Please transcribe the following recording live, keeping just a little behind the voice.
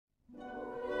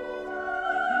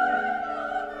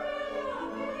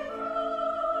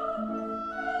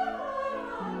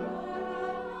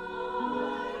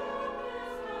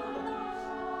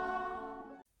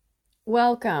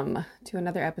Welcome to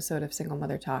another episode of Single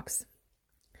Mother Talks.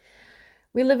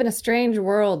 We live in a strange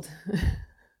world,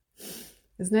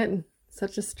 isn't it?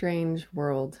 Such a strange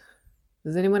world.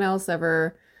 Does anyone else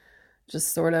ever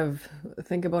just sort of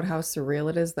think about how surreal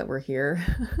it is that we're here?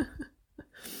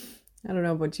 I don't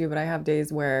know about you, but I have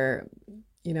days where,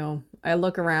 I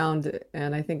look around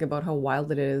and I think about how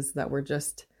wild it is that we're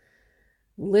just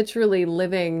literally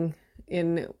living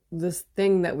in this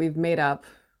thing that we've made up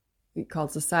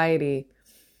called society,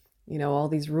 all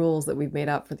these rules that we've made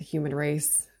up for the human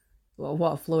race,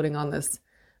 while floating on this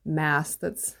mass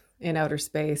that's in outer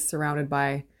space surrounded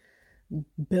by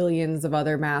billions of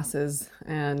other masses.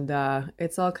 And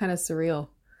it's all kind of surreal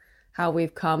how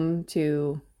we've come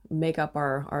to make up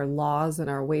our laws and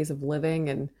our ways of living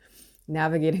and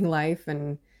navigating life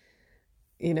and,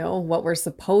 what we're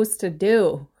supposed to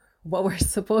do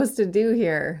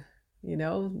here,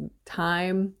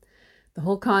 time. The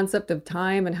whole concept of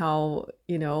time and how,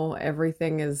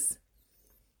 everything is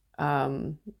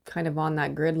kind of on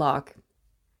that gridlock.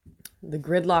 The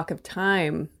gridlock of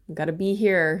time. Got to be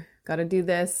here. Got to do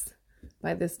this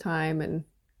by this time and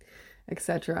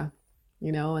etc.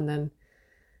 And then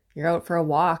you're out for a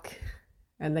walk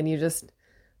and then you just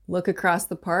look across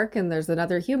the park and there's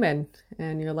another human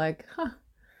and you're like,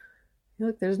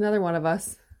 look, there's another one of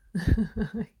us.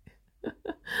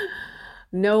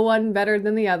 No one better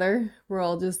than the other. We're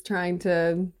all just trying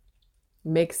to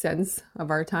make sense of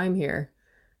our time here.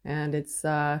 And it's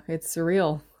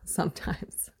surreal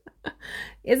sometimes.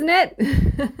 Isn't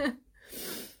it?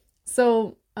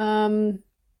 So, I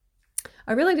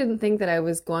really didn't think that I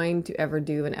was going to ever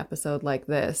do an episode like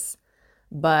this,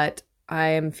 but I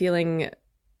am feeling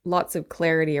lots of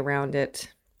clarity around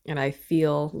it. And I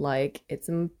feel like it's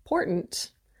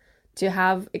important to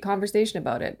have a conversation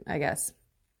about it, I guess.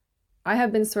 I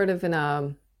have been sort of in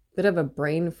a bit of a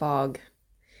brain fog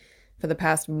for the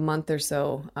past month or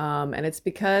so. And it's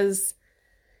because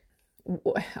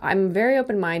I'm very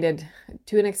open-minded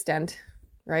to an extent,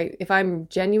 right? If I'm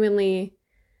genuinely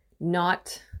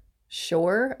not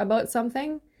sure about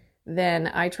something, then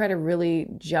I try to really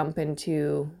jump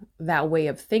into that way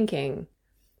of thinking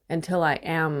until I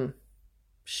am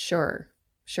sure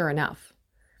enough.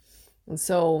 And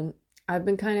so I've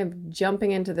been kind of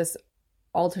jumping into this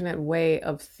alternate way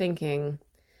of thinking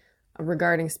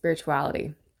regarding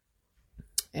spirituality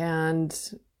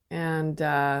and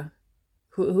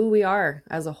who we are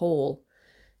as a whole,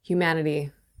 humanity,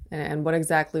 and what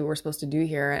exactly we're supposed to do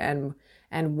here,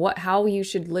 and how you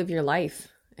should live your life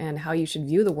and how you should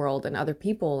view the world and other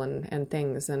people and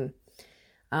things. And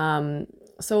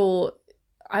so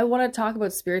I want to talk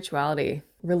about spirituality,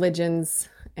 religions,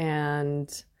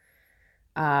 and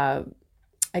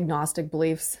agnostic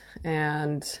beliefs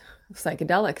and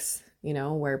psychedelics,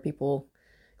 where people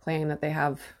claim that they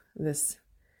have this,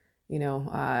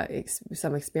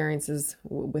 some experiences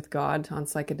with God on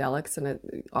psychedelics, and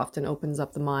it often opens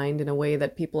up the mind in a way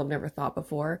that people have never thought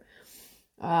before.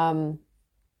 So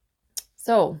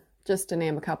just to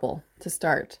name a couple to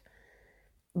start,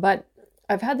 but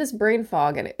I've had this brain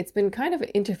fog and it's been kind of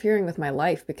interfering with my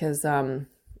life because I'm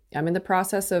in the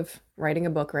process of writing a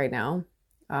book right now.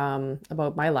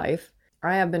 About my life.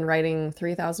 I have been writing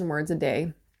 3,000 words a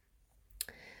day.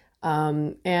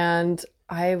 And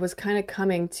I was kind of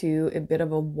coming to a bit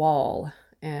of a wall,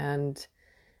 and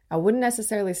I wouldn't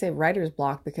necessarily say writer's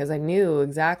block because I knew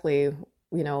exactly,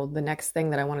 the next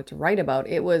thing that I wanted to write about.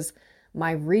 It was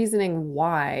my reasoning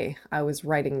why I was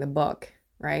writing the book,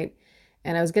 right?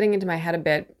 And I was getting into my head a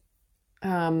bit,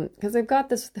 because I've got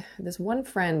this one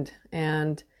friend,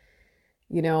 and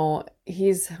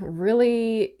he's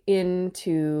really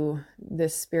into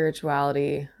this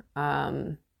spirituality.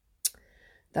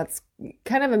 That's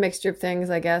kind of a mixture of things,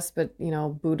 I guess, but,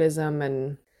 Buddhism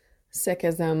and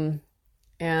Sikhism.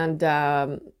 And,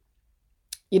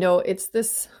 it's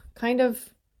this kind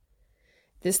of,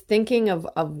 this thinking of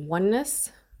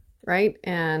oneness, right?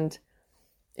 And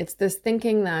it's this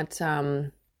thinking that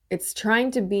it's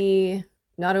trying to be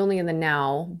not only in the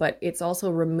now, but it's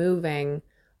also removing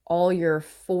all your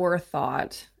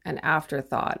forethought and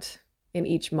afterthought in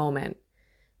each moment,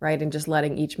 right? And just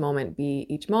letting each moment be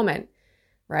each moment,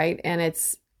 right? And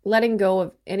it's letting go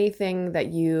of anything that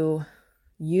you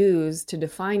use to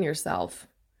define yourself,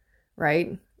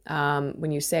 right?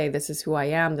 When you say, this is who I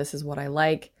am, this is what I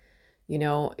like,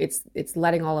 it's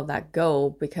letting all of that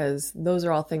go, because those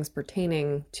are all things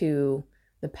pertaining to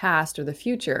the past or the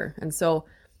future. And so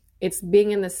it's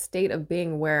being in this state of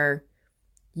being where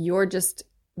you're just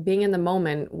being in the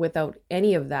moment without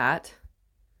any of that,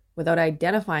 without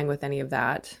identifying with any of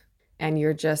that. And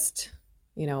you're just,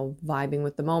 vibing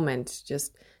with the moment,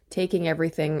 just taking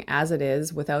everything as it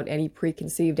is without any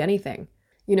preconceived anything.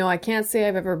 I can't say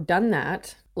I've ever done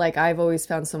that. Like, I've always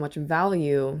found so much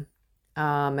value,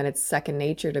 and it's second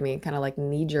nature to me, kind of like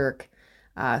knee-jerk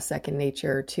second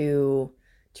nature to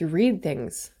read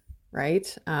things,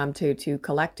 right? To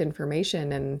collect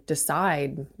information and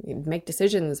decide, make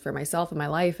decisions for myself and my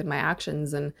life and my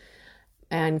actions,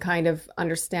 and kind of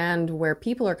understand where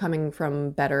people are coming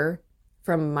from better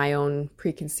from my own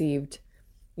preconceived,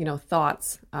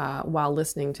 thoughts while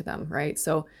listening to them, right?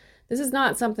 So this is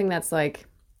not something that's like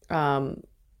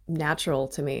natural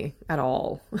to me at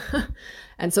all.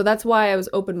 And so that's why I was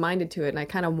open-minded to it. And I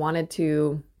kind of wanted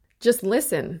to just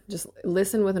listen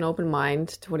with an open mind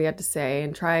to what he had to say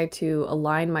and try to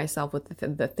align myself with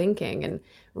the thinking and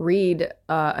read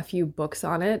a few books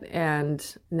on it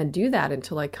and then do that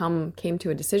until I came to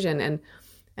a decision.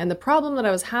 And the problem that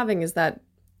I was having is that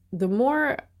the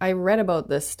more I read about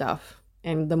this stuff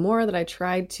and the more that I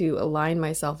tried to align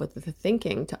myself with the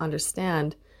thinking to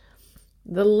understand,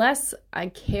 the less I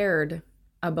cared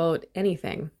about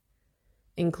anything,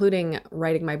 including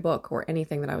writing my book or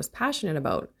anything that I was passionate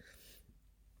about.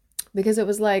 Because it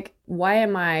was like, why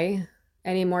am I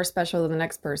any more special than the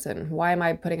next person? Why am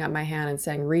I putting up my hand and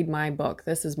saying, read my book?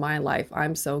 This is my life.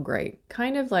 I'm so great.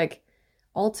 Kind of like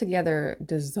altogether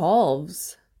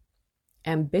dissolves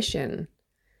ambition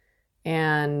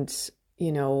and,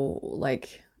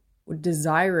 like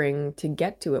desiring to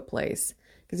get to a place.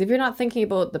 Because if you're not thinking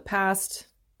about the past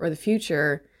or the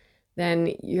future,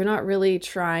 then you're not really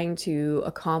trying to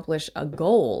accomplish a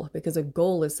goal, because a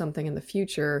goal is something in the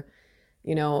future,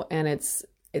 and it's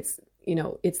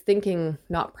thinking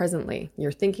not presently.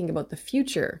 You're thinking about the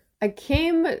future. I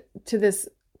came to this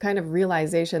kind of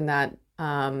realization that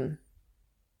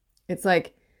it's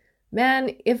like,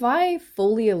 man, if I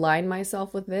fully align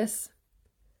myself with this,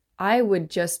 I would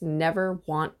just never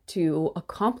want to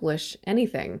accomplish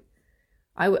anything.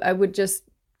 I would just,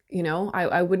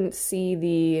 I wouldn't see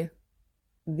the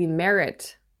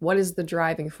merit. What is the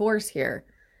driving force here?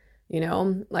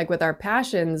 Like with our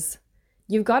passions,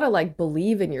 you've got to like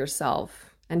believe in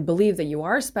yourself and believe that you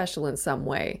are special in some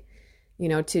way,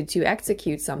 to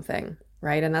execute something,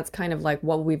 right? And that's kind of like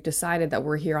what we've decided that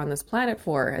we're here on this planet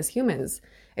for as humans.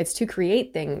 It's to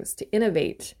create things, to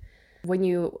innovate. When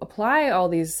you apply all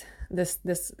this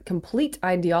complete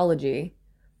ideology,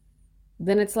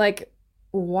 then it's like,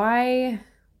 why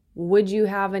would you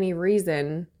have any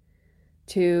reason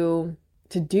to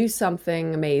do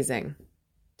something amazing,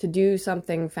 to do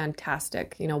something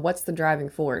fantastic? What's the driving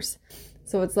force?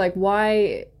 So it's like,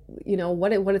 why,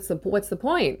 what's the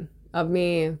point of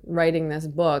me writing this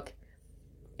book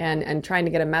and trying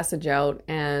to get a message out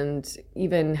and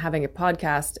even having a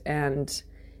podcast? And,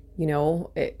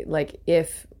 like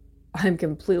if I'm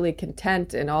completely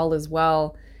content and all is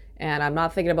well, and I'm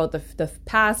not thinking about the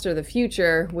past or the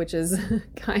future, which is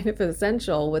kind of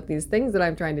essential with these things that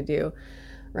I'm trying to do,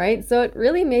 right? So it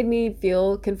really made me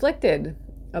feel conflicted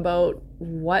about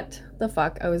what the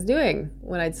fuck I was doing.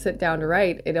 When I'd sit down to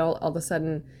write, it all of a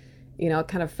sudden, it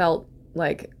kind of felt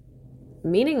like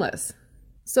meaningless.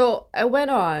 So I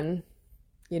went on,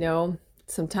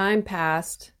 some time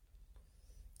passed,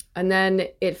 and then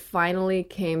it finally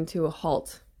came to a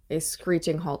halt, a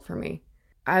screeching halt for me.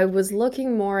 I was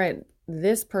looking more at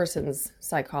this person's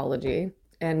psychology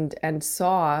and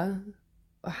saw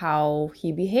how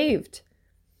he behaved.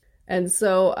 And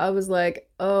so I was like,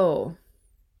 oh,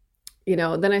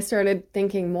 then I started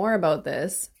thinking more about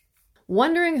this,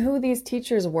 wondering who these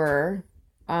teachers were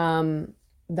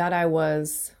that I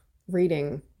was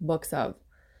reading books of,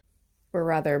 or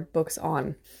rather books on.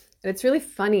 And it's really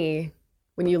funny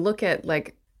when you look at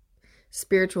like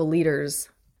spiritual leaders,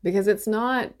 because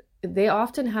they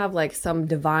often have like some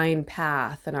divine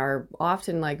path and are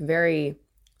often like very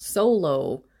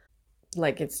solo,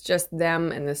 like it's just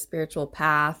them and the spiritual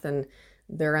path, and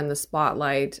they're in the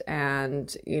spotlight,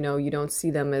 and you don't see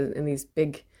them in these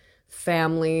big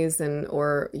families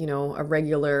or a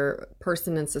regular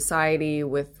person in society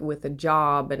with a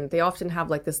job, and they often have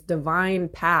like this divine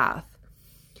path.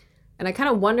 And I kind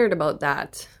of wondered about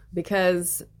that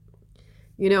because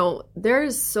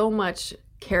there's so much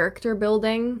character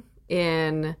building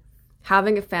in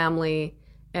having a family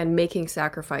and making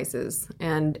sacrifices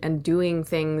and doing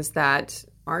things that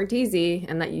aren't easy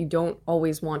and that you don't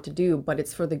always want to do, but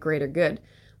it's for the greater good,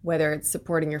 whether it's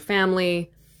supporting your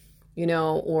family,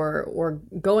 or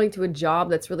going to a job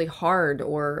that's really hard,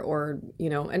 or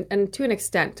and to an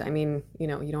extent, I mean, you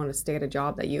don't want to stay at a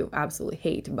job that you absolutely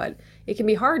hate, but it can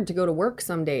be hard to go to work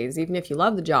some days, even if you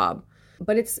love the job.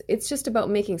 But it's just about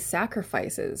making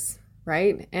sacrifices,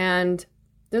 right? And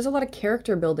there's a lot of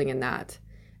character building in that.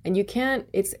 And you can't,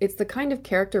 it's the kind of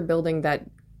character building that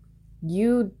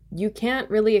you can't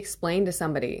really explain to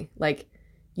somebody. Like,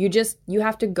 you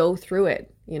have to go through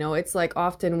it. You know, it's like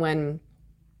often when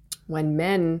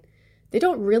men, they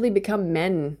don't really become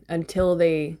men until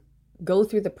they go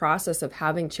through the process of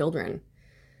having children.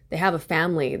 They have a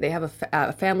family, they have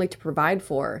a family to provide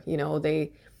for, you know,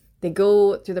 they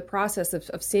go through the process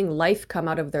of seeing life come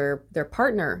out of their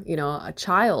partner, you know, a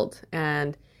child,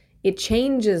 and it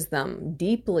changes them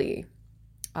deeply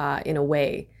in a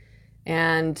way.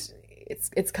 And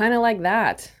it's kind of like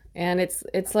that. And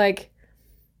it's like,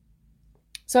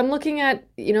 so I'm looking at,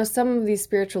 you know, some of these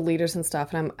spiritual leaders and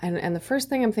stuff, and the first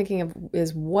thing I'm thinking of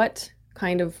is, what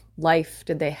kind of life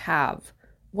did they have?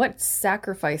 What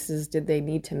sacrifices did they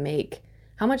need to make?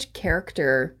 How much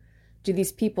character do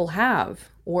these people have?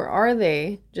 Or are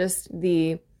they just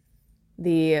the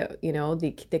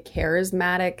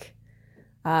charismatic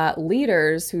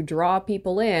leaders who draw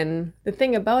people in? The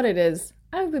thing about it is,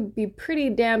 I would be pretty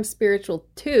damn spiritual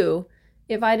too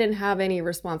if I didn't have any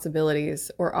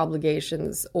responsibilities or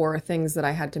obligations or things that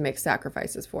I had to make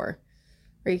sacrifices for.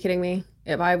 Are you kidding me?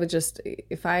 If I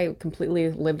completely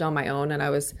lived on my own and I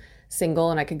was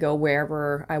single and I could go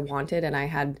wherever I wanted and I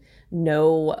had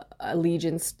no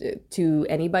allegiance to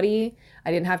anybody,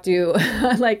 I didn't have to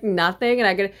like nothing,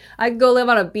 and I could go live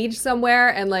on a beach somewhere,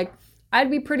 and like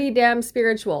I'd be pretty damn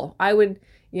spiritual. I would,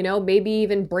 you know, maybe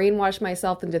even brainwash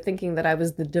myself into thinking that I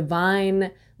was the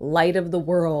divine light of the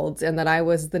world and that I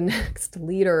was the next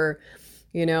leader,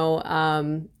 you know.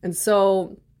 And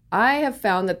so I have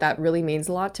found that really means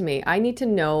a lot to me. I need to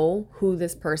know who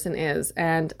this person is,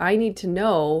 and I need to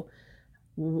know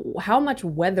how much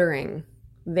weathering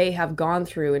they have gone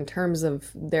through in terms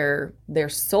of their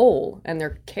soul and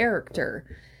their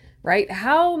character, right?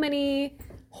 How many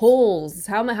holes,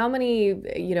 how many,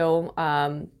 you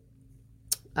know,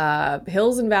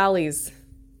 hills and valleys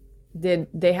did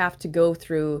they have to go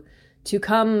through to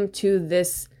come to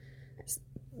this,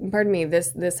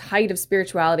 this height of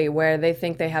spirituality where they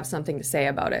think they have something to say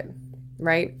about it,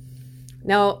 right?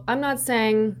 Now, I'm not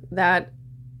saying that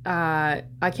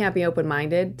I can't be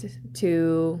open-minded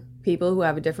to people who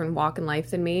have a different walk in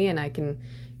life than me, and I can,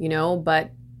 you know,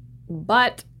 but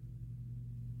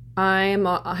I'm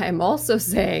also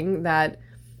saying that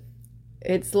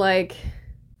it's like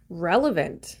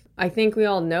relevant. I think we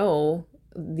all know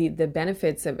the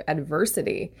benefits of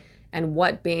adversity and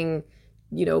what being,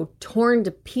 you know, torn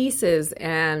to pieces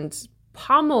and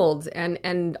pummeled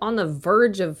and on the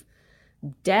verge of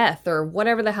death or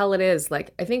whatever the hell it is.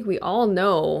 Like, I think we all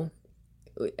know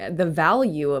the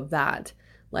value of that.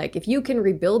 Like, if you can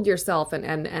rebuild yourself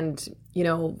and you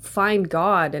know, find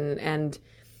God and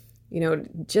you know,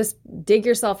 just dig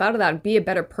yourself out of that and be a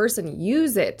better person,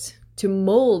 use it to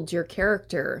mold your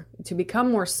character, to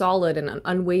become more solid and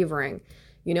unwavering.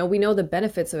 You know, we know the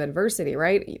benefits of adversity,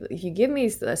 right? If you give me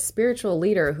a spiritual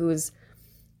leader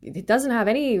it doesn't have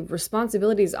any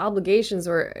responsibilities, obligations,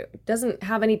 or doesn't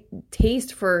have any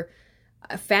taste for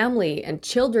family and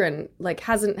children, like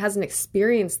hasn't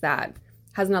experienced that,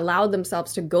 hasn't allowed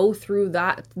themselves to go through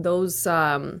those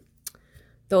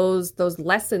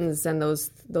lessons and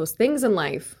those things in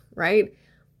life, right?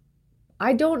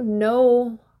 I don't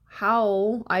know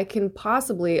how I can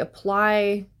possibly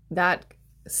apply that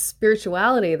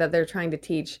spirituality that they're trying to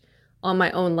teach on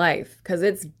my own life, because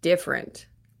it's different.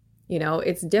 You know,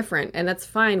 it's different, and that's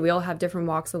fine. We all have different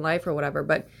walks in life or whatever,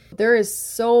 but there is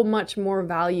so much more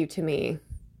value to me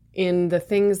in the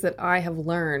things that I have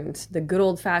learned, the good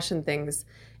old-fashioned things,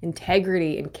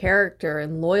 integrity and character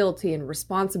and loyalty and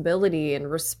responsibility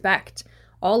and respect,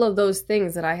 all of those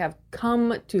things that I have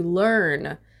come to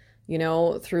learn, you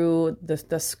know, through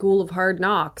the school of hard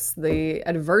knocks, the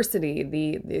adversity,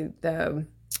 the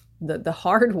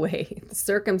hard way,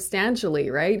 circumstantially,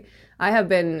 right? I have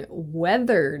been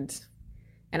weathered,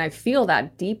 and I feel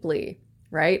that deeply,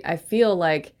 right? I feel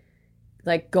like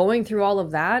going through all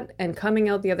of that and coming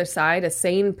out the other side a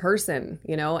sane person,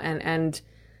 you know, and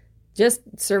just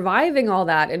surviving all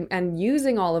that and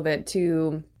using all of it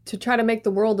to try to make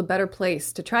the world a better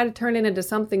place, to try to turn it into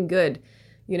something good,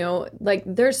 you know, like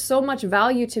there's so much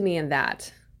value to me in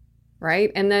that,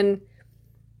 right? And then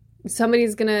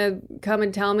somebody's gonna come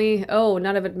and tell me, oh,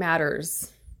 none of it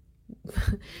matters.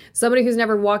 Somebody who's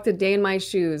never walked a day in my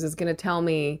shoes is gonna tell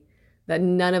me that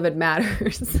none of it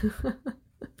matters.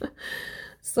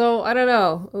 So I don't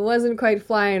know, it wasn't quite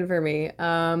flying for me.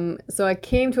 So I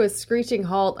came to a screeching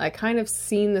halt. I kind of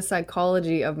seen the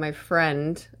psychology of my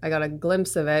friend. I got a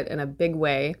glimpse of it in a big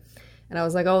way. And I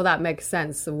was like, oh, that makes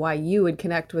sense of why you would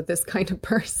connect with this kind of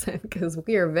person, because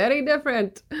we are very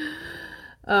different.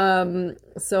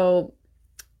 So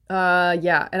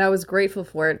Yeah, and I was grateful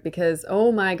for it because,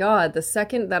 oh my God, the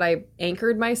second that I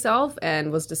anchored myself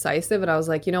and was decisive, and I was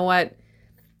like, you know what?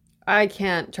 I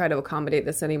can't try to accommodate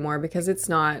this anymore because it's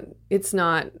not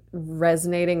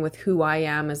resonating with who I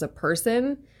am as a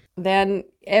person. Then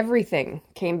everything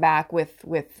came back with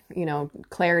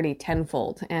clarity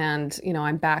tenfold, and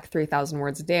I'm back 3,000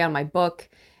 words a day on my book.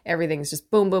 Everything's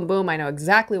just boom, boom, boom. I know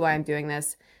exactly why I'm doing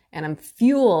this, and I'm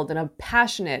fueled and I'm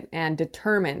passionate and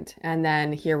determined. And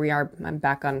then here we are. I'm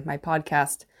back on my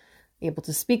podcast, able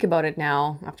to speak about it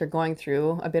now after going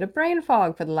through a bit of brain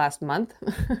fog for the last month.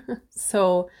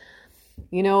 So,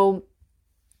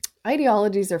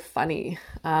 ideologies are funny.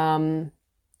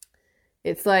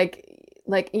 It's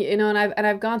and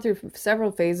I've gone through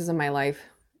several phases in my life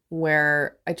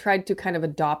where I tried to kind of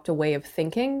adopt a way of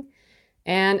thinking,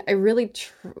 and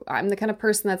I'm the kind of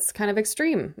person that's kind of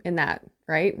extreme in that,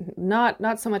 right?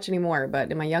 Not so much anymore,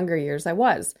 but in my younger years I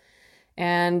was.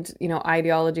 And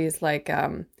ideologies like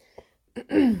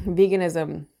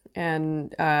veganism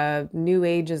and New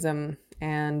Ageism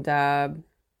and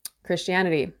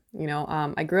Christianity.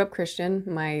 I grew up Christian.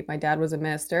 My dad was a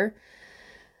minister,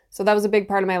 so that was a big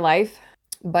part of my life.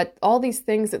 But all these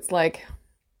things, it's like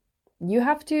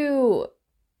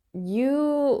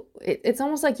it's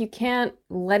almost like you can't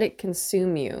let it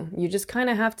consume you. You just kind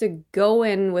of have to go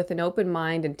in with an open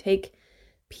mind and take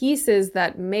pieces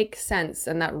that make sense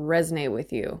and that resonate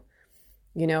with you.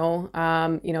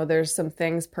 There's some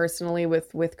things personally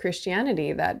with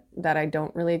Christianity that I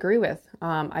don't really agree with.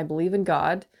 I believe in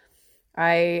God.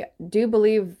 I do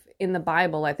believe in the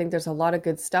Bible. I think there's a lot of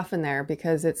good stuff in there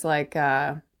because it's like,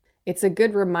 it's a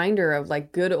good reminder of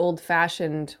like good old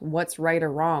fashioned what's right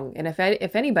or wrong. And if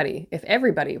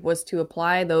everybody was to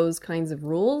apply those kinds of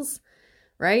rules,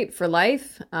 right, for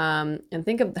life, and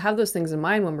have those things in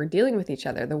mind when we're dealing with each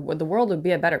other, the world would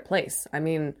be a better place. I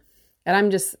mean,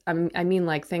 and I mean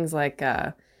like things like,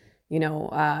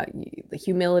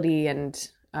 humility and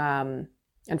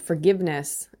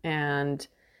forgiveness and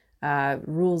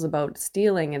rules about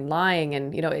stealing and lying,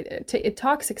 and it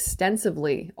talks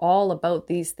extensively all about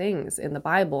these things in the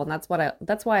Bible, and that's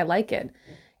why I like it.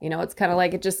 It's kind of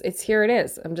like it's here it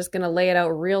is. I'm just gonna lay it out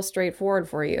real straightforward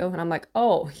for you, and I'm like,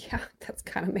 oh yeah, that's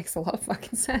kind of makes a lot of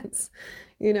fucking sense,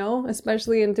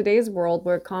 especially in today's world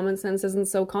where common sense isn't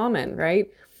so common, right?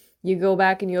 You go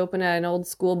back and you open an old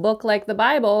school book like the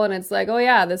Bible, and it's like, oh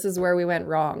yeah, this is where we went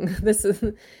wrong.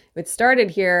 It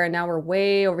started here, and now we're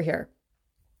way over here.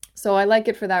 So I like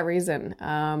it for that reason.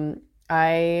 I'm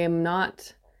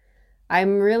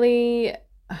really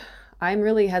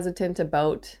hesitant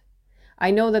about,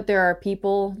 I know that there are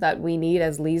people that we need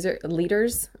as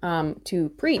leaders to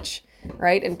preach,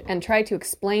 right? And try to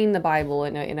explain the Bible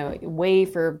in a way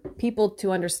for people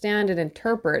to understand and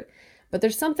interpret. But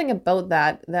there's something about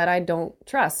that I don't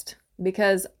trust,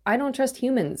 because I don't trust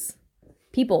humans,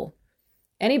 people.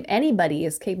 Anybody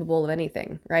is capable of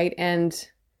anything, right? And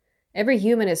every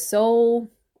human is so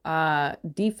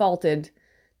defaulted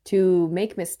to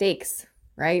make mistakes,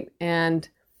 right? And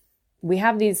we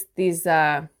have these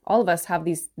all of us have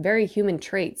these very human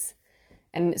traits.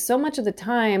 And so much of the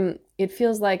time, it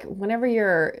feels like whenever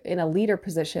you're in a leader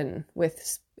position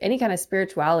with any kind of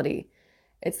spirituality,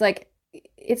 it's like,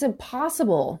 it's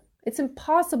impossible. It's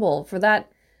impossible for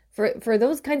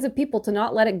those kinds of people to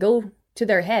not let it go to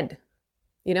their head.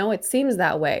 It seems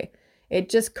that way. It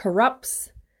just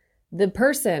corrupts the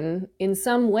person in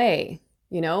some way.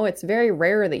 It's very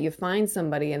rare that you find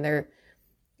somebody and they're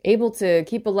able to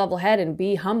keep a level head and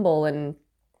be humble and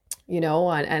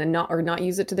and not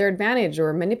use it to their advantage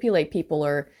or manipulate people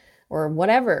or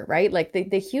whatever, right? Like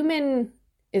the human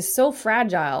is so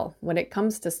fragile when it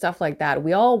comes to stuff like that.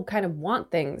 We all kind of want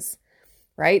things,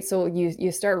 right? So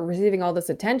you start receiving all this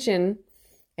attention,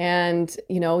 and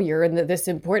you're this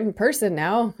important person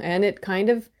now, and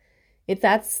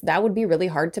that would be really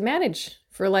hard to manage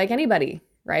for like anybody,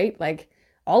 right? Like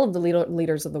all of the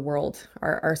leaders of the world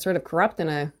are sort of corrupt in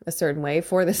a certain way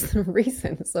for this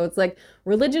reason. So it's like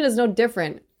religion is no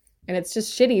different, and it's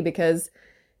just shitty because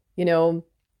those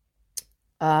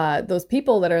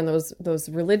people that are in those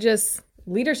religious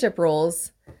leadership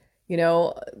roles,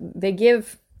 they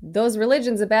give those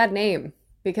religions a bad name,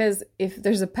 because if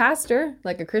there's a pastor,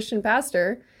 like a Christian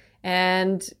pastor,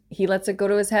 and he lets it go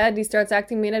to his head, he starts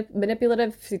acting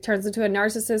manipulative, he turns into a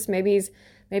narcissist, maybe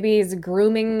he's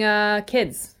grooming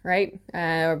kids, right?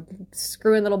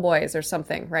 Screwing little boys or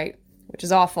something, right? Which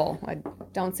is awful. I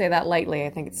don't say that lightly.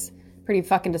 I think it's pretty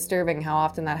fucking disturbing how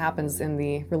often that happens in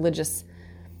the religious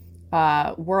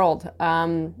world.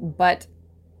 But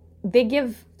they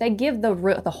give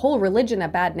the whole religion a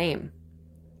bad name,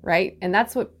 right? And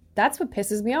that's what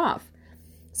pisses me off.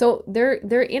 So they're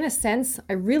in a sense,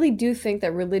 I really do think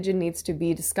that religion needs to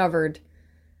be discovered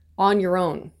on your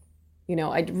own.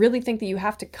 I really think that you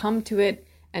have to come to it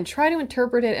and try to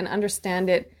interpret it and understand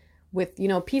it with,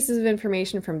 pieces of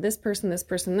information from this person, this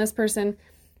person, this person.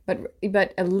 But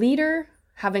a leader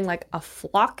having like a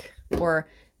flock or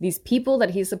these people that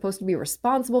he's supposed to be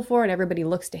responsible for, and everybody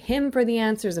looks to him for the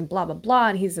answers and blah, blah, blah,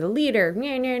 and he's a leader,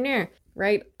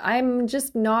 right? I'm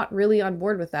just not really on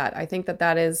board with that. I think that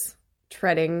that is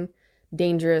treading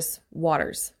dangerous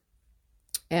waters.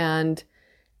 And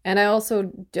I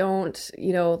also don't,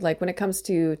 like when it comes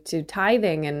to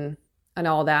tithing and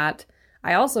all that,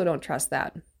 I also don't trust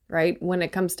that, right? When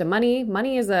it comes to money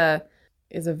is a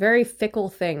very fickle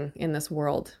thing in this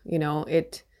world.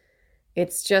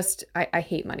 It's just, I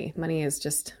hate money. Money is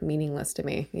just meaningless to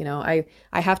me. I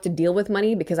have to deal with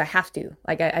money because I have to,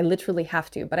 like I literally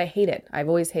have to, but I hate it. I've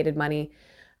always hated money.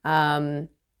 And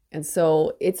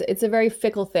so it's a very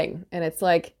fickle thing. And it's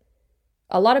like,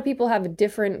 a lot of people have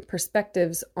different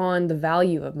perspectives on the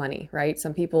value of money, right?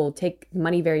 Some people take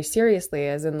money very seriously,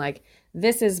 as in like,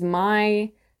 this is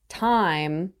my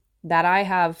time that I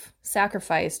have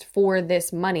sacrificed for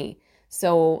this money.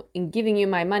 So in giving you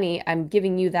my money, I'm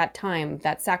giving you that time,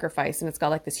 that sacrifice, and it's got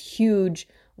like this huge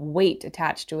weight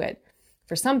attached to it.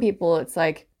 For some people, it's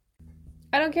like,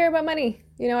 I don't care about money.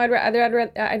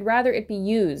 I'd rather it be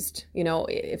used.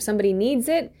 If somebody needs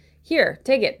it, here,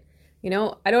 take it.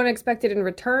 I don't expect it in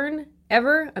return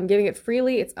ever. I'm giving it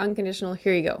freely. It's unconditional.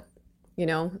 Here you go.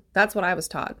 That's what I was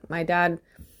taught. My dad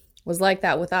was like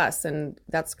that with us, and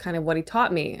that's kind of what he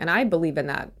taught me. And I believe in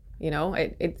that.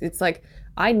 It's like,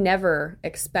 I never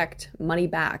expect money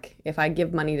back if I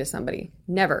give money to somebody.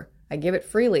 Never. I give it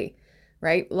freely,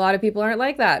 right? A lot of people aren't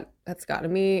like that. That's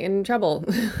gotten me in trouble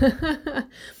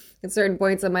at certain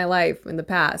points in my life in the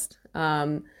past.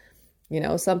 Some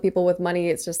people with money,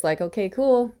 it's just like, okay,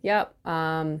 cool. Yep.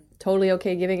 Totally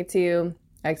okay giving it to you.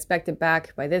 I expect it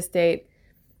back by this date.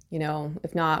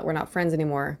 If not, we're not friends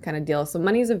anymore kind of deal. So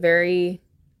money is it's very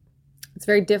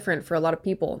different for a lot of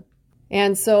people.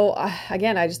 And so,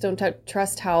 again, I just don't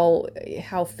trust how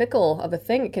fickle of a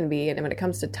thing it can be. And when it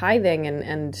comes to tithing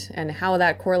and how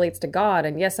that correlates to God.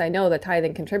 And yes, I know that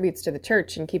tithing contributes to the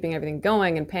church and keeping everything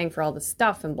going and paying for all the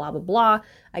stuff and blah, blah, blah.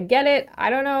 I get it. I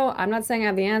don't know. I'm not saying I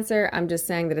have the answer. I'm just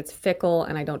saying that it's fickle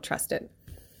and I don't trust it.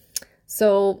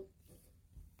 So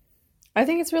I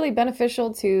think it's really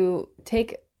beneficial to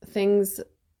take things,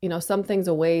 some things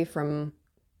away from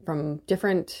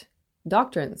different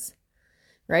doctrines.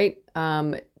 Right?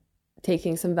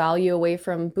 Taking some value away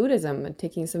from Buddhism and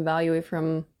taking some value away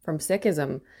from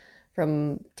Sikhism,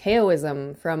 from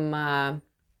Taoism, from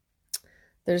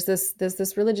there's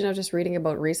this religion I was just reading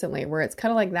about recently where it's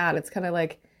kind of like that. It's kind of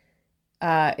like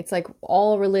it's like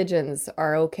all religions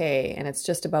are okay and it's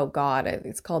just about God.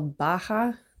 It's called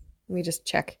Baha. Let me just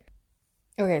check.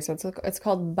 Okay, so it's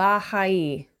called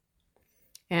Baha'i,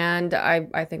 and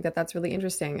I think that's really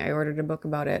interesting. I ordered a book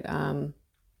about it.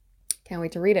 Can't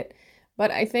wait to read it. But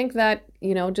I think that,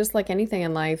 just like anything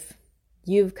in life,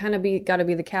 you've kind of got to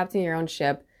be the captain of your own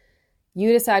ship.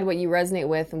 You decide what you resonate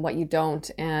with and what you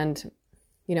don't. And,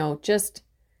 just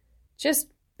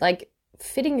like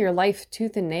fitting your life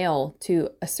tooth and nail to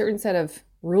a certain set of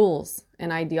rules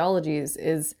and ideologies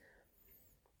is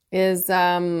it's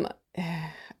like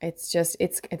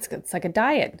a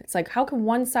diet. It's like, how can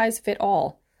one size fit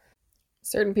all?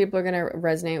 Certain people are going to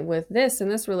resonate with this and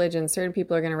this religion. Certain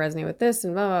people are going to resonate with this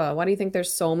and blah, blah, blah. Why do you think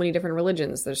there's so many different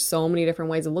religions? There's so many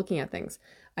different ways of looking at things.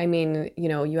 I mean,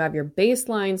 you have your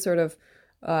baseline sort of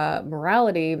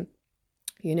morality,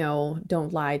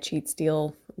 don't lie, cheat,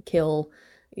 steal, kill,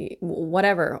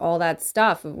 whatever, all that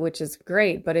stuff, which is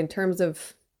great. But in terms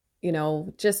of,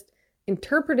 just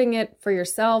interpreting it for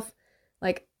yourself,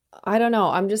 like, I don't know.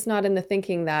 I'm just not in the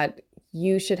thinking that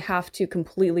you should have to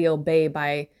completely obey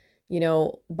by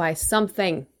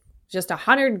something, just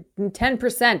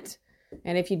 110%.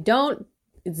 And if you don't,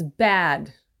 it's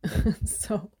bad.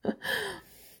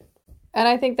 And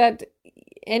I think that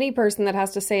any person that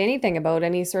has to say anything about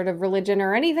any sort of religion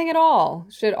or anything at all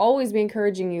should always be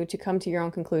encouraging you to come to your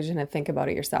own conclusion and think about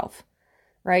it yourself,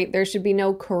 right? There should be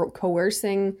no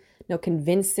coercing, no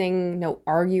convincing, no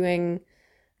arguing,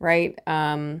 right?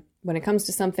 When it comes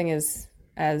to something as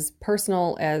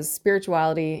personal as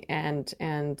spirituality and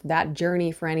that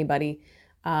journey for anybody,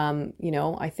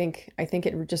 I think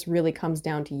it just really comes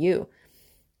down to you.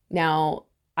 Now,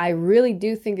 I really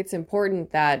do think it's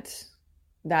important that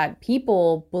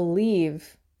people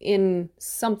believe in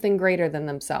something greater than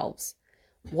themselves,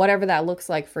 whatever that looks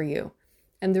like for you.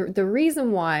 And the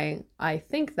reason why I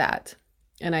think that,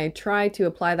 and I try to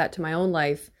apply that to my own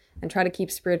life and try to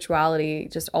keep spirituality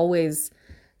just always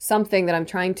something that I'm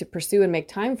trying to pursue and make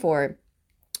time for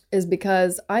is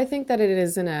because I think that it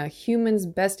is in a human's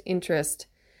best interest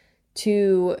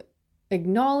to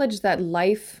acknowledge that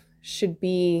life should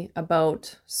be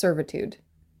about servitude.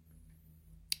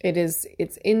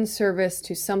 It's in service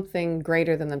to something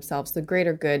greater than themselves, the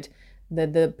greater good,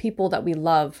 the people that we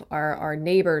love, our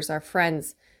neighbors, our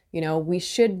friends. We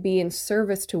should be in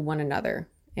service to one another.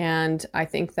 And I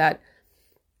think that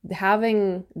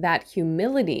having that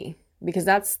humility, because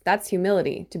that's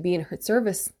humility, to be in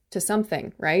service to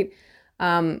something, right?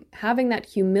 Having that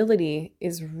humility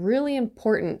is really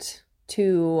important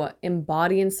to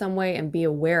embody in some way and be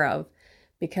aware of,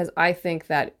 because I think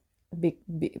that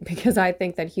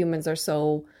humans are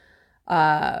so,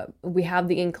 we have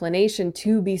the inclination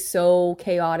to be so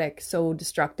chaotic, so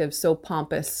destructive, so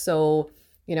pompous, so,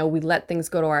 we let things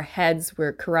go to our heads.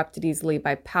 We're corrupted easily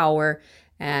by power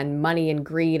and money and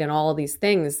greed and all of these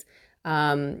things.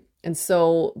 And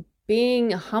so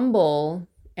being humble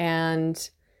and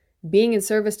being in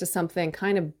service to something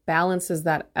kind of balances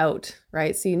that out,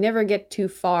 right? So you never get too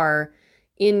far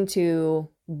into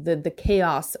the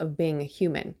chaos of being a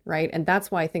human, right? And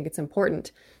that's why I think it's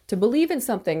important to believe in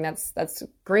something that's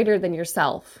greater than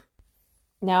yourself.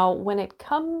 Now, when it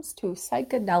comes to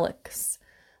psychedelics,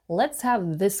 let's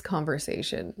have this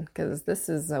conversation, because this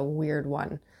is a weird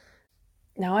one.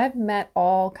 Now, I've met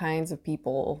all kinds of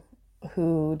people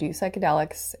who do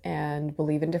psychedelics and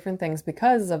believe in different things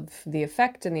because of the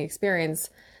effect and the experience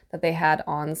that they had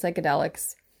on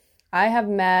psychedelics. I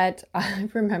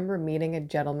remember meeting a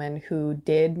gentleman who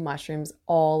did mushrooms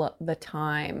all the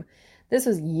time. This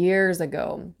was years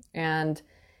ago. And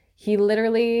he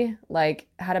literally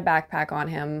had a backpack on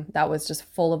him that was just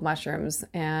full of mushrooms.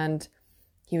 And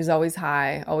he was always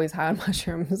high on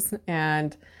mushrooms.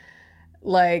 And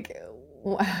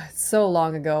so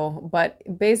long ago. But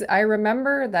I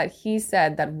remember that he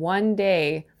said that one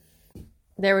day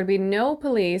there would be no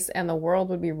police and the world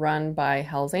would be run by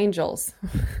Hell's Angels.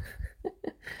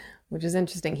 Which is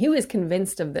interesting. He was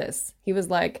convinced of this. He was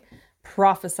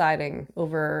prophesying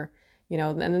over,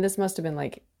 and then this must have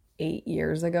been 8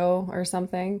 years ago or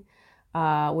something,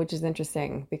 which is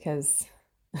interesting because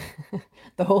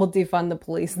the whole defund the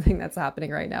police thing that's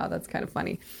happening right now, that's kind of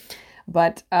funny.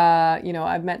 But,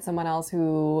 I've met someone else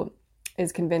who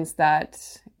is convinced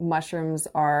that mushrooms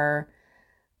are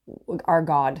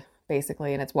God,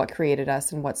 basically, and it's what created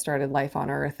us and what started life on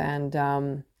Earth.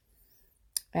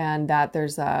 And that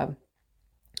there's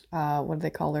what do they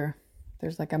call her?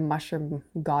 There's a mushroom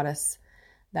goddess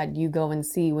that you go and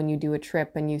see when you do a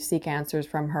trip and you seek answers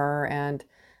from her. And,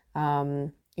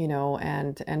 and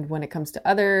when it comes to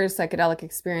other psychedelic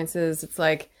experiences, it's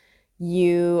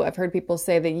I've heard people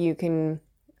say that you can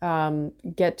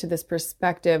get to this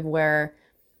perspective where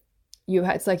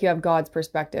it's you have God's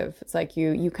perspective. It's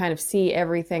you kind of see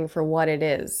everything for what it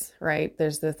is, right?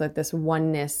 There's this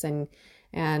oneness and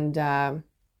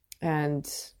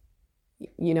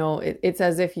it's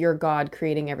as if you're God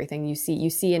creating everything. You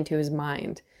see into his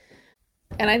mind.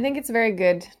 And I think it's very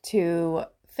good to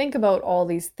think about all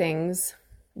these things,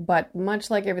 but much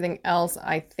like everything else,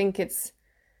 I think it's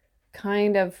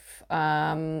kind of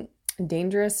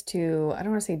dangerous to, I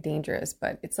don't want to say dangerous,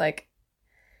 but it's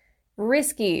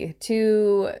risky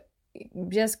to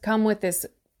just come with this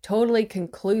totally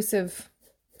conclusive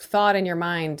thought in your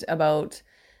mind about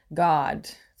God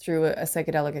through a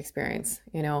psychedelic experience.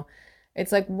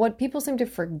 It's what people seem to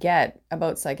forget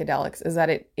about psychedelics is that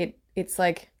it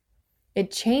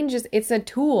changes. It's a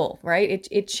tool, right?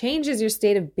 It changes your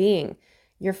state of being.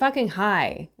 You're fucking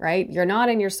high, right? You're not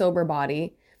in your sober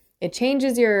body. It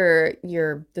changes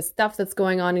the stuff that's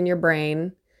going on in your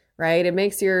brain, right? It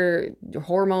makes your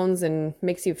hormones and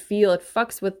makes you feel, it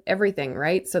fucks with everything,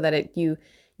 right? So that you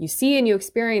see and you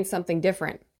experience something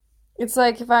different. It's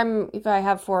if I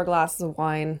have 4 glasses of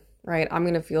wine, right, I'm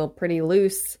going to feel pretty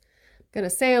loose. I'm going to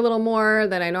say a little more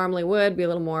than I normally would, be a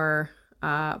little more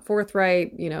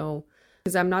forthright,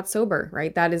 because I'm not sober,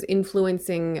 right? That is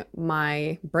influencing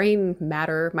my brain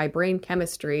matter, my brain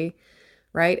chemistry,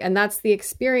 right? And that's the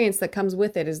experience that comes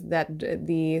with it, is that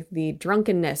the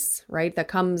drunkenness, right, that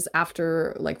comes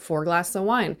after 4 glasses of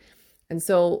wine. And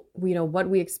so, what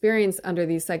we experience under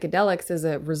these psychedelics is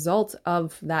a result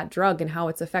of that drug and how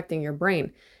it's affecting your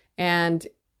brain. And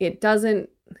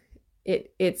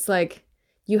it's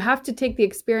you have to take the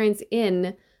experience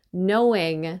in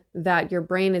knowing that your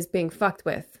brain is being fucked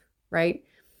with, right?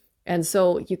 And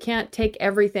so you can't take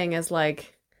everything as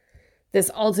this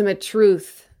ultimate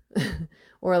truth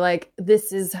or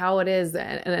this is how it is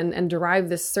and derive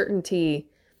this certainty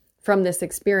from this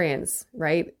experience,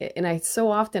 right? And so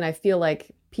often I feel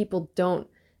people don't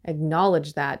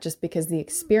acknowledge that just because the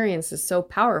experience is so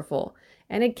powerful.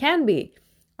 And it can be.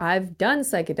 I've done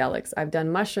psychedelics, I've done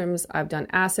mushrooms, I've done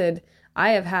acid.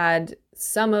 I have had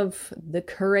some of the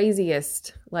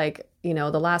craziest, like, the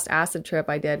last acid trip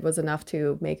I did was enough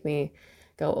to make me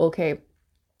go, okay,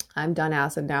 I'm done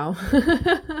acid now.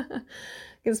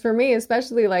 Because for me,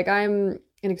 especially, like, I'm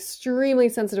an extremely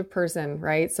sensitive person,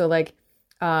 right? So like,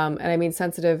 and I mean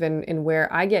sensitive in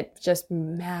where I get just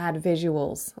mad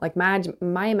visuals. Like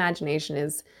my imagination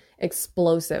is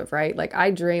explosive, right? Like I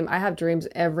have dreams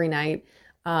every night.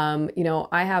 I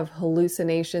have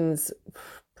hallucinations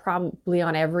probably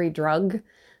on every drug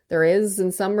there is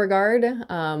in some regard.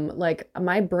 Like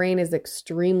my brain is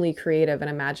extremely creative and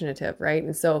imaginative, right?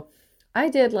 And so I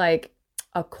did like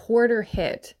a quarter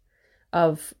hit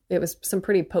it was some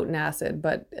pretty potent acid,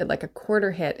 but like a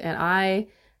quarter hit, and I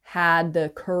had the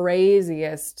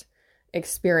craziest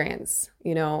experience,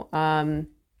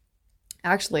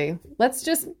 actually,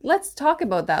 let's talk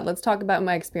about that. Let's talk about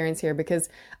my experience here, because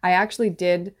I actually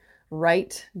did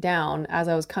write down as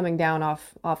I was coming down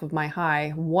off of my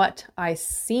high, what I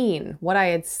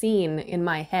had seen in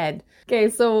my head. Okay.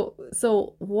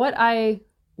 So what I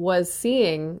was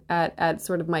seeing at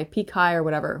sort of my peak high or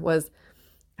whatever was,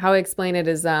 how I explain it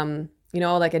is,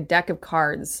 like a deck of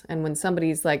cards. And when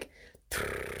somebody's like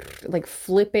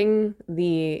flipping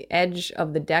the edge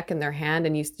of the deck in their hand,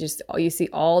 and you see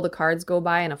all the cards go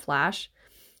by in a flash.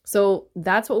 So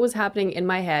that's what was happening in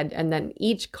my head. And then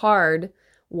each card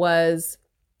was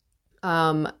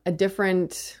a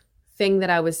different thing that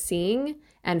I was seeing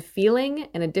and feeling,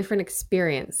 and a different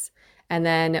experience. And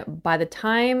then by the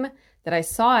time that I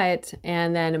saw it,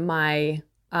 and then my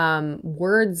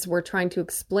words were trying to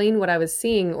explain what I was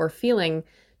seeing or feeling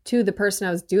to the person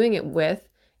I was doing it with,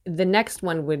 the next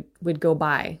one would go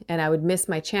by, and I would miss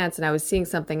my chance, and I was seeing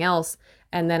something else,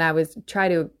 and then I would try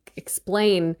to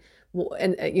explain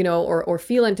and or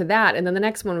feel into that, and then the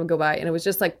next one would go by, and it was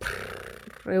just like,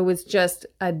 it was just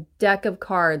a deck of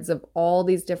cards of all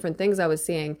these different things I was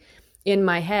seeing in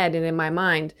my head and in my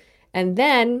mind. And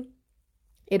then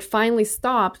it finally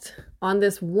stopped on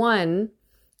this one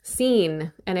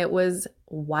scene, and it was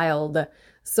wild.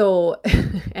 So,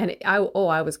 and I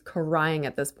was crying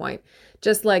at this point,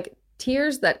 just like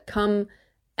tears that come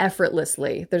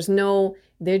effortlessly.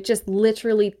 They're just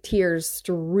literally tears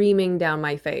streaming down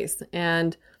my face.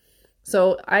 And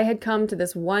so I had come to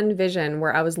this one vision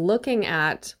where I was looking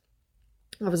at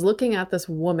this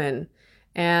woman,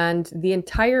 and the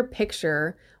entire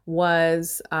picture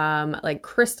was like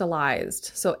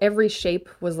crystallized. So every shape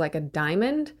was like a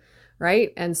diamond,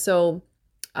 right? And so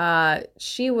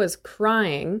she was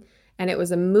crying, and it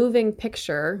was a moving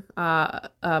picture,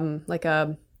 like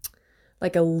a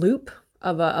loop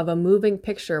of a moving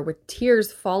picture with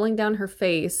tears falling down her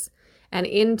face and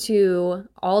into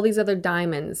all these other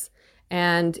diamonds.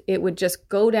 And it would just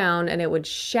go down, and it would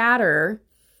shatter,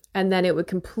 and then it would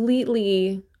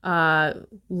completely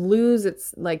lose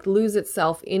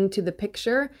itself into the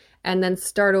picture, and then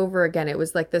start over again. It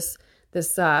was like this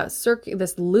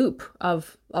loop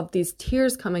of these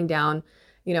tears coming down,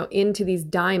 into these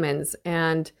diamonds.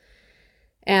 And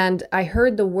I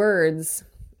heard the words,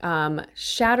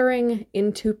 shattering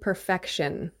into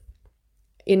perfection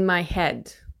in my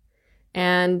head.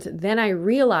 And then I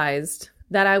realized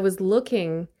that I was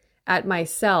looking at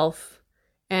myself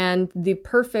and the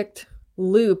perfect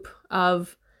loop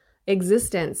of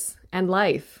existence and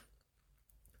life,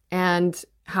 and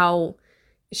how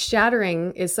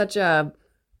shattering is such an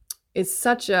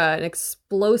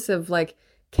explosive, like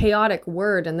chaotic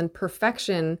word. And then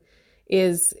perfection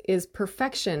is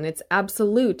perfection. It's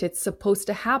absolute. It's supposed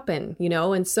to happen,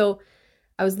 And so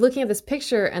I was looking at this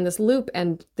picture and this loop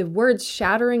and the words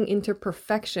shattering into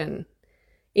perfection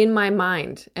in my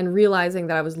mind, and realizing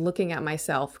that I was looking at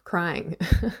myself crying.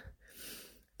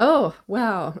 Oh,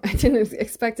 wow. I didn't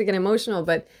expect to get emotional,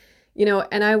 but,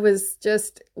 and I was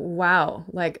just, wow,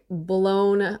 like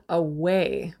blown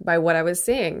away by what I was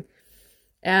seeing.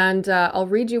 And I'll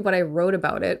read you what I wrote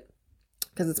about it,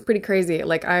 because it's pretty crazy.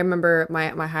 Like, I remember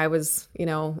my high was,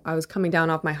 I was coming down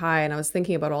off my high, and I was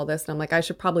thinking about all this, and I'm like, I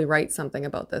should probably write something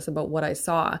about this, about what I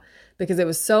saw, because it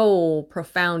was so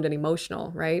profound and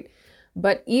emotional, right?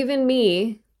 But even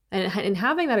me, and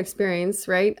having that experience,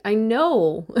 right, I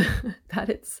know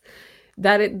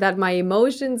that my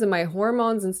emotions and my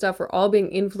hormones and stuff are all being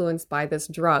influenced by this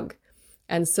drug.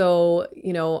 And so,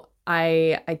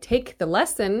 I take the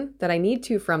lesson that I need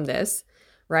to from this,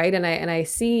 right? And I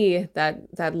see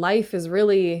that life is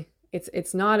really,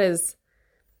 it's not as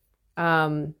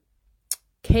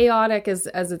chaotic as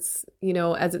it's,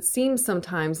 as it seems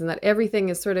sometimes, and that everything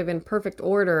is sort of in perfect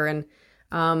order. And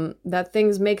that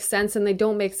things make sense and they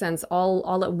don't make sense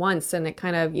all at once. And it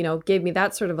kind of, gave me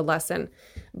that sort of a lesson.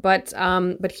 But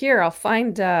here I'll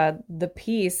find the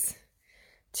piece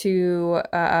to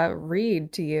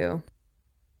read to you.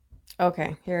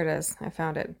 Okay, here it is. I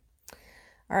found it.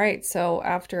 All right. So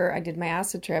after I did my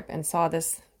acid trip and saw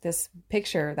this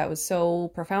picture that was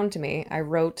so profound to me, I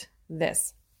wrote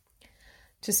this.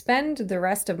 To spend the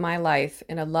rest of my life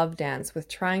in a love dance with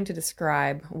trying to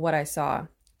describe what I saw,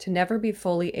 to never be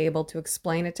fully able to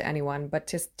explain it to anyone, but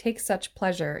to take such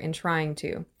pleasure in trying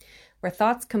to, where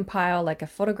thoughts compile like a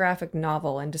photographic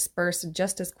novel and disperse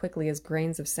just as quickly as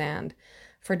grains of sand.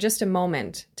 For just a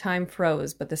moment, time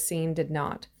froze, but the scene did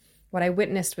not. What I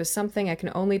witnessed was something I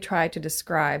can only try to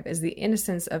describe as the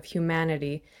innocence of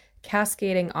humanity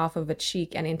cascading off of a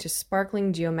cheek and into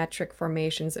sparkling geometric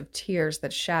formations of tears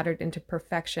that shattered into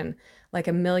perfection like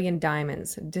a million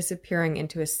diamonds, disappearing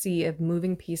into a sea of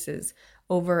moving pieces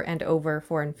over and over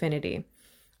for infinity.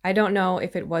 I don't know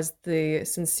if it was the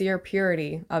sincere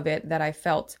purity of it that I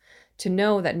felt, to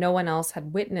know that no one else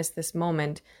had witnessed this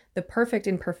moment, the perfect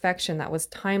imperfection that was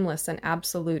timeless and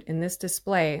absolute in this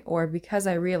display, or because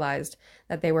I realized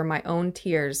that they were my own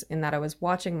tears, in that I was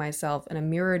watching myself in a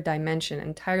mirrored dimension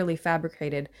entirely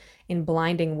fabricated in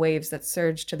blinding waves that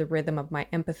surged to the rhythm of my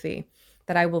empathy,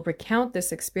 that I will recount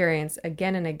this experience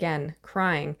again and again,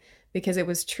 crying, because it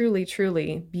was truly,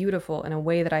 truly beautiful in a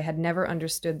way that I had never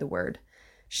understood the word.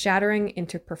 Shattering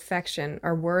into perfection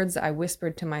are words I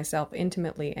whispered to myself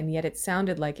intimately, and yet it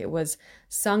sounded like it was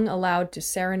sung aloud to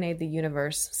serenade the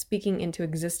universe, speaking into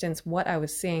existence what I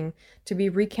was seeing, to be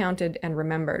recounted and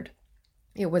remembered.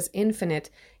 It was infinite,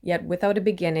 yet without a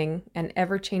beginning, an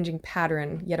ever-changing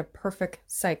pattern, yet a perfect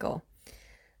cycle.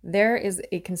 There is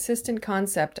a consistent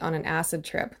concept on an acid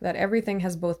trip that everything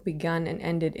has both begun and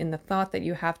ended in the thought that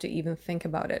you have to even think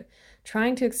about it.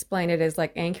 Trying to explain it is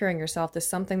like anchoring yourself to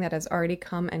something that has already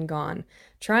come and gone.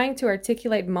 Trying to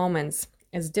articulate moments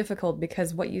is difficult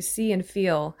because what you see and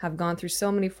feel have gone through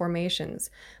so many formations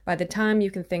by the time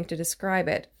you can think to describe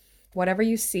it. Whatever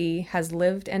you see has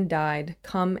lived and died,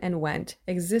 come and went,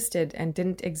 existed and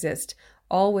didn't exist,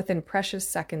 all within precious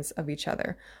seconds of each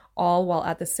other. All while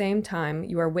at the same time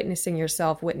you are witnessing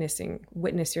yourself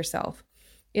witness yourself.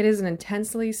 It is an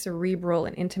intensely cerebral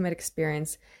and intimate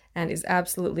experience and is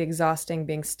absolutely exhausting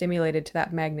being stimulated to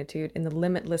that magnitude in the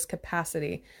limitless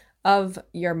capacity of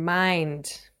your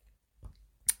mind.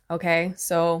 Okay,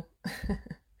 so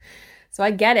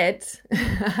I get it.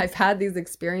 I've had these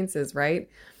experiences, right?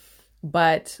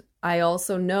 But I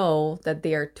also know that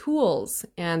they are tools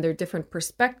and they're different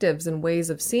perspectives and ways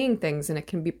of seeing things, and it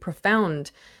can be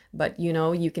profound. But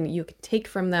you can take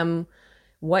from them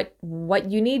what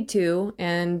you need to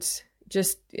and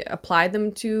just apply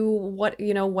them to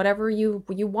whatever you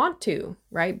want to,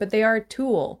 right? But they are a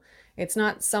tool. It's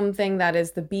not something that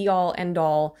is the be all end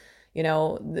all. The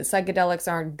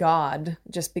psychedelics aren't God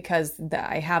just because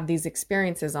I have these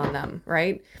experiences on them,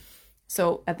 right?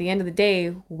 So at the end of the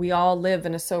day, we all live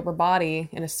in a sober body,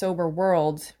 in a sober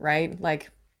world, right?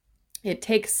 Like it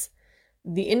takes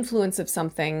the influence of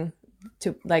something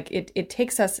to it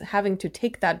takes us having to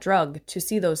take that drug to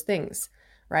see those things,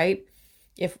 right?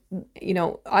 If,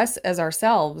 us as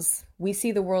ourselves, we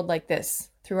see the world like this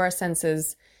through our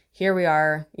senses. Here we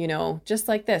are, just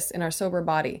like this in our sober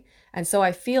body. And so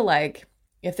I feel like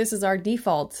if this is our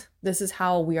default, this is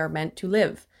how we are meant to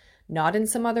live, not in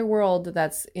some other world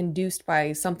that's induced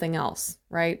by something else,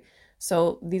 right?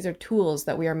 So these are tools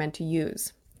that we are meant to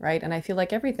use, right? And I feel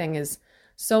like everything is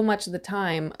so much of the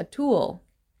time a tool,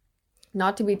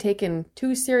 not to be taken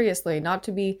too seriously, not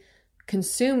to be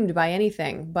consumed by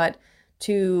anything, but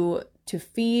to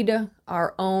feed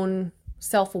our own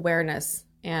self-awareness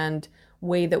and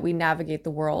way that we navigate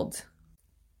the world.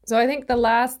 So I think the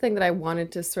last thing that I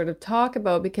wanted to sort of talk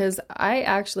about, because I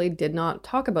actually did not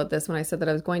talk about this when I said that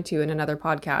I was going to in another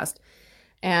podcast,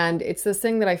 and it's this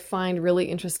thing that I find really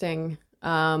interesting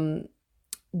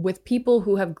with people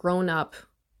who have grown up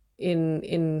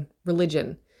in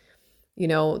religion.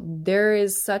 There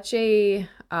is such a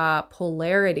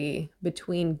polarity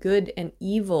between good and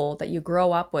evil that you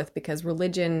grow up with, because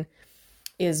religion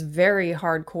is very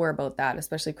hardcore about that,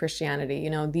 especially Christianity.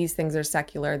 These things are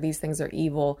secular, these things are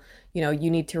evil. You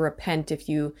need to repent if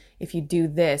you do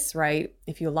this, right?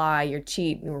 If you lie, you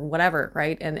cheat, or whatever,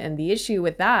 right? And the issue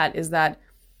with that is that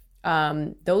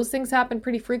those things happen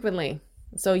pretty frequently.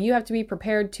 So you have to be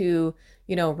prepared to,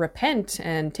 repent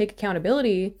and take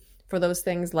accountability for those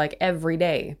things like every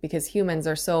day, because humans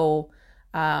are so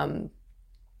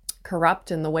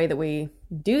corrupt in the way that we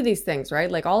do these things,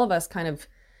 right? Like all of us kind of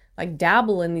like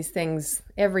dabble in these things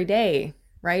every day,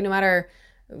 right? No matter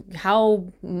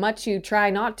how much you try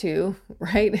not to,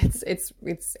 right?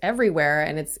 It's everywhere,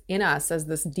 and it's in us as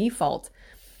this default.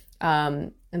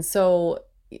 And so,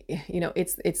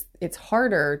 it's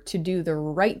harder to do the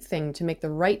right thing, to make the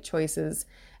right choices,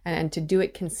 and to do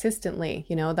it consistently.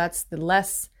 That's the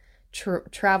less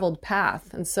traveled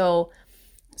path. And so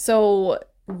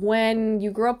when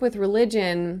you grow up with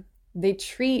religion, they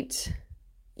treat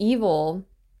evil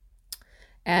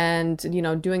and,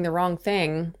 doing the wrong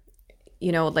thing,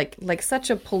 like such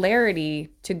a polarity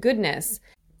to goodness.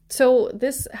 So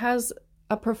this has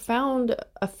a profound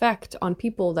effect on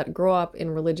people that grow up in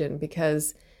religion,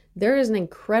 because there is an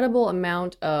incredible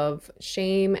amount of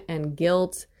shame and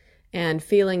guilt and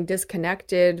feeling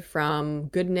disconnected from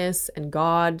goodness and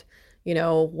God,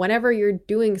 whenever you're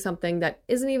doing something that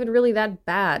isn't even really that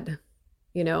bad,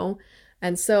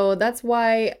 And so that's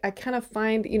why I kind of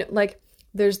find,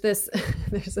 there's this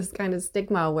kind of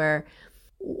stigma where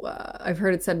I've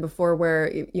heard it said before,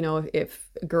 where, if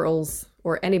girls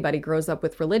or anybody grows up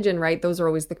with religion, right, those are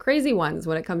always the crazy ones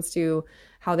when it comes to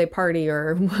how they party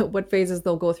or what phases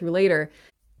they'll go through later.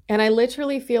 And I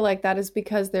literally feel like that is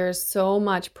because there's so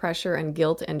much pressure and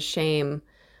guilt and shame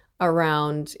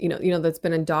around, that's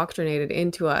been indoctrinated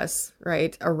into us,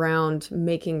 right, around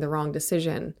making the wrong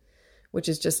decision, which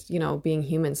is just, being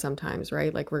human sometimes,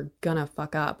 right? Like, we're gonna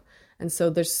fuck up. And so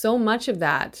there's so much of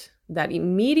that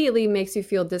immediately makes you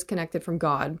feel disconnected from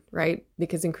God, right?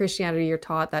 Because in Christianity, you're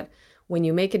taught that when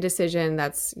you make a decision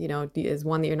that's, is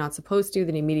one that you're not supposed to,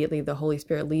 then immediately the Holy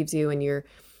Spirit leaves you, and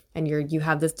you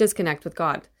have this disconnect with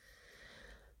God,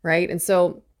 right? And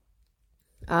so,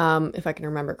 if I can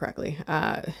remember correctly,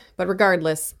 but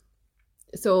regardless,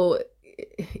 so,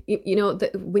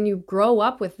 when you grow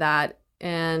up with that,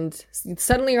 and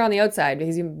suddenly you're on the outside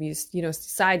because you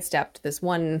sidestepped this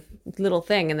one little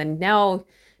thing, and then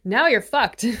now you're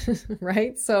fucked,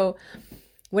 right? So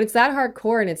when it's that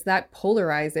hardcore and it's that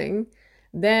polarizing,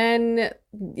 then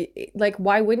like,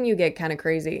 why wouldn't you get kind of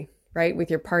crazy, right, with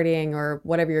your partying or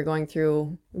whatever you're going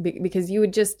through? Because you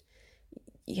would just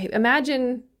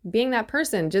imagine being that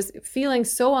person, just feeling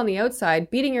so on the outside,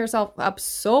 beating yourself up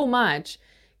so much,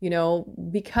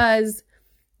 because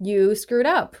you screwed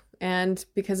up. And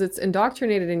because it's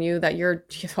indoctrinated in you that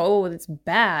it's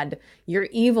bad, you're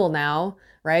evil now,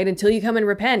 right? Until you come and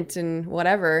repent and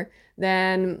whatever,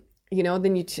 then,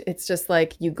 it's just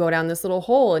like you go down this little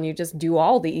hole and you just do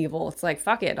all the evil. It's like,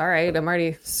 fuck it. All right, I'm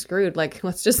already screwed. Like,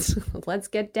 let's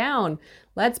get down.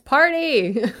 Let's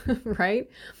party, right?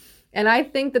 And I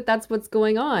think that that's what's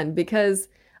going on, because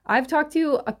I've talked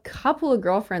to a couple of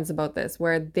girlfriends about this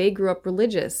where they grew up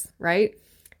religious, right?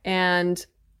 And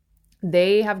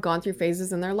they have gone through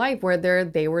phases in their life where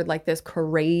they were like this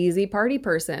crazy party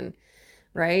person,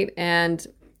 right? And,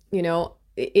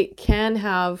 it can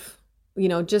have,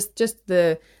 just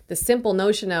the simple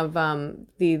notion of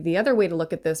the other way to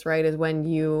look at this, right, is when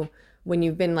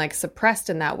you've been like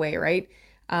suppressed in that way, right?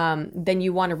 Then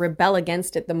you want to rebel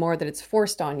against it the more that it's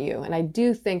forced on you. And I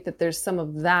do think that there's some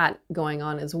of that going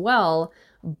on as well.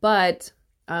 But,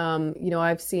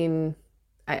 I've seen...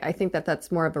 I think that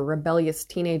that's more of a rebellious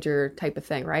teenager type of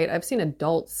thing, right? I've seen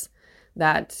adults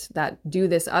that do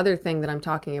this other thing that I'm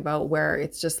talking about, where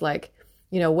it's just like,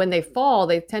 when they fall,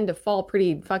 they tend to fall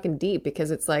pretty fucking deep,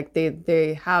 because it's like they're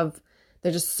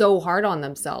just so hard on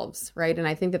themselves, right? And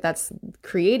I think that that's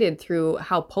created through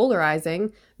how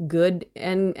polarizing good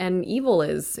and evil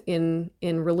is in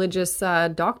religious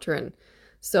doctrine.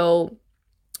 So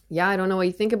yeah, I don't know what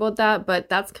you think about that, but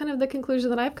that's kind of the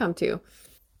conclusion that I've come to.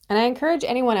 And I encourage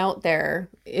anyone out there,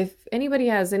 if anybody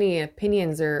has any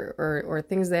opinions or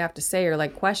things they have to say, or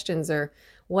like questions or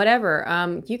whatever,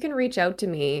 you can reach out to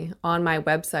me on my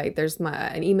website. There's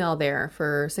an email there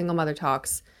for Single Mother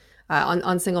Talks on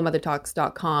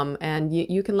singlemothertalks.com. And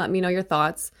you can let me know your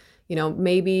thoughts.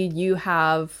 Maybe you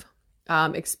have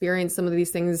experienced some of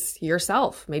these things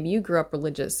yourself. Maybe you grew up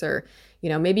religious, or,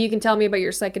 maybe you can tell me about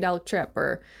your psychedelic trip,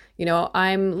 or,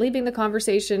 I'm leaving the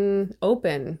conversation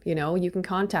open. You can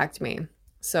contact me.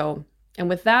 So, and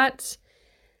with that,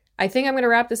 I think I'm going to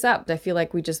wrap this up. I feel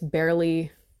like we just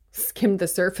barely skimmed the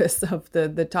surface of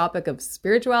the topic of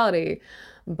spirituality.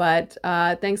 But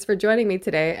thanks for joining me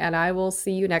today, and I will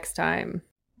see you next time.